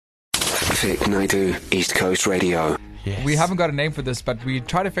Vic Naidoo, East Coast Radio. Yes. We haven't got a name for this, but we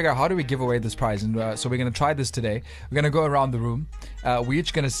try to figure out how do we give away this prize. And so we're going to try this today. We're going to go around the room. We're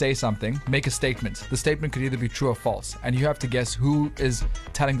each going to say something, make a statement. The statement could either be true or false. And you have to guess who is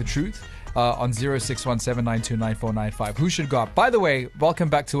telling the truth on 0617929495. Who should go up? By the way, welcome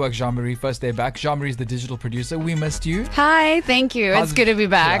back to work, Jean-Marie. First day back. Jean-Marie's the digital producer. We missed you. Hi, thank you. It's good to be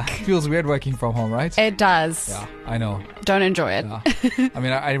back. Yeah, feels weird working from home, right? It does. Yeah, I know. Don't enjoy it. Yeah. I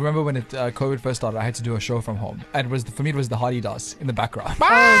mean, I remember when COVID first started, I had to do a show from home. And for me, it was the Hardy Das in the background.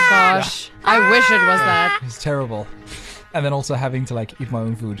 Oh, gosh. Yeah. I wish it was that. It's terrible. And then also having to eat my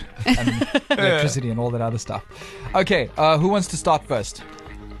own food and electricity and all that other stuff. Okay, who wants to start first?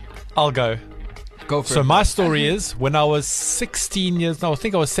 I'll go. Go for it. So my story is when I was 17.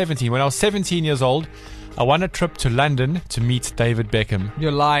 When I was 17 years old, I won a trip to London to meet David Beckham.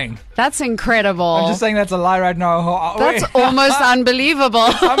 You're lying. That's incredible. I'm just saying that's a lie right now. That's almost unbelievable.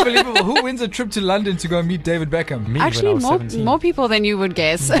 Unbelievable. Who wins a trip to London to go meet David Beckham? Me, actually, when I was 17. more people than you would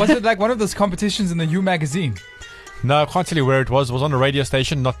guess. Was it like one of those competitions in the You magazine? No, I can't tell you where it was. It was on a radio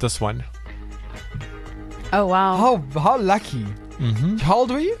station, not this one. Oh, wow. How lucky. Mm-hmm. How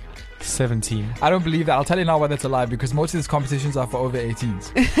old were you? 17. I don't believe that. I'll tell you now why that's a lie, because most of these competitions are for over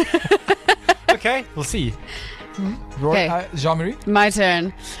 18s. Okay, we'll see. Roy, Okay. Jean-Marie? My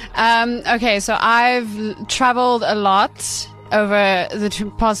turn. Okay, so I've traveled a lot over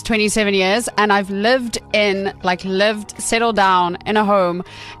the past 27 years, and I've settled down in a home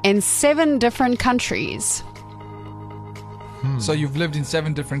in 7 different countries. So you've lived in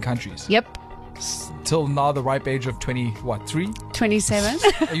 7 different countries? Yep. Till now the ripe age of 3? 27.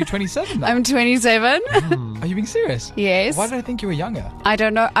 Are you 27 now? I'm 27. Are you being serious? Yes. Why did I think you were younger? I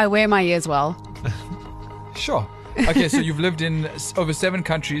don't know. I wear my years well. Sure. Okay, so you've lived in over 7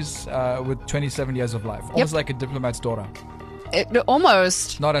 countries with 27 years of life. Almost like a diplomat's daughter.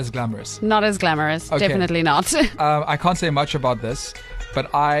 Almost. Not as glamorous. Not as glamorous. Okay. Definitely not. I can't say much about this,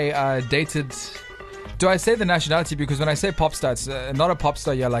 but I dated... Do I say the nationality? Because when I say pop star, it's not a pop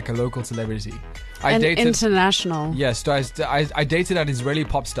star, you're like a local celebrity. International. Yes, I dated an Israeli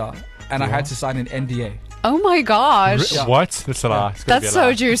pop star, and I had to sign an NDA. Oh my gosh. Yeah. What? That's a lie. It's gotta That's be a lie.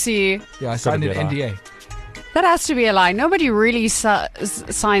 so juicy. Yeah, I signed an NDA. That has to be a lie. Nobody really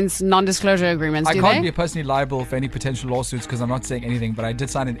signs non-disclosure agreements, I do can't they? be personally liable for any potential lawsuits because I'm not saying anything, but I did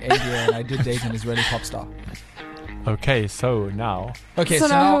sign an NDA and I did date an Israeli pop star. Okay, so now. Okay, So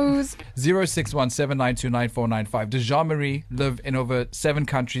so now now who's- 0617929495. Does Jean-Marie live in over 7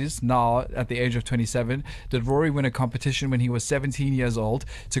 countries now at the age of 27? Did Rory win a competition when he was 17 years old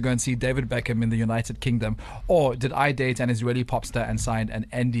to go and see David Beckham in the United Kingdom? Or did I date an Israeli pop star and signed an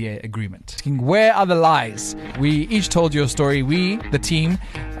NDA agreement? Where are the lies? We each told you a story. We, the team,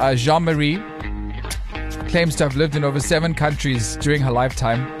 Jean-Marie claims to have lived in over 7 countries during her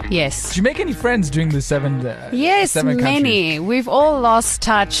lifetime. Yes. Did you make any friends during the 7 Yes, 7 countries? many. We've all lost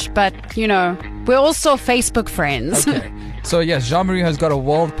touch, but, we're also Facebook friends. Okay. So, yes, Jean-Marie has got a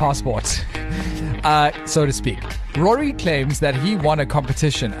world passport, so to speak. Rory claims that he won a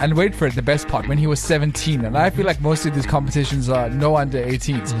competition, and wait for it, the best part, when he was 17. And I feel like most of these competitions are no under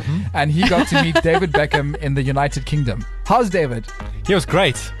 18s. And he got to meet David Beckham in the United Kingdom. How's David? He was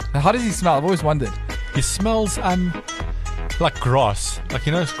great. How does he smell? I've always wondered. He smells like grass.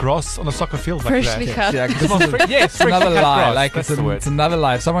 It's grass on a soccer field like Freshly that. cut. Yeah, Yes, it's another freshly cut lie. grass. That's the word. It's another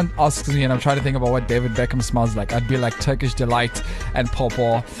lie. If someone asks me and I'm trying to think about what David Beckham smells like, I'd be like Turkish Delight and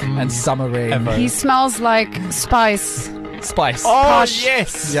Pawpaw and Summer Rain. Ever. He smells like spice. Spice. Oh, Posh.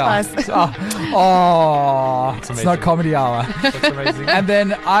 yes. Yeah. Spice. It's amazing. not comedy hour. That's amazing. And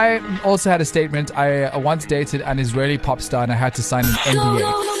then I also had a statement. I once dated an Israeli pop star and I had to sign an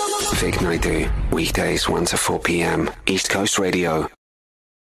NDA. Vic Naidoo, weekdays 1 to 4 p.m. East Coast Radio.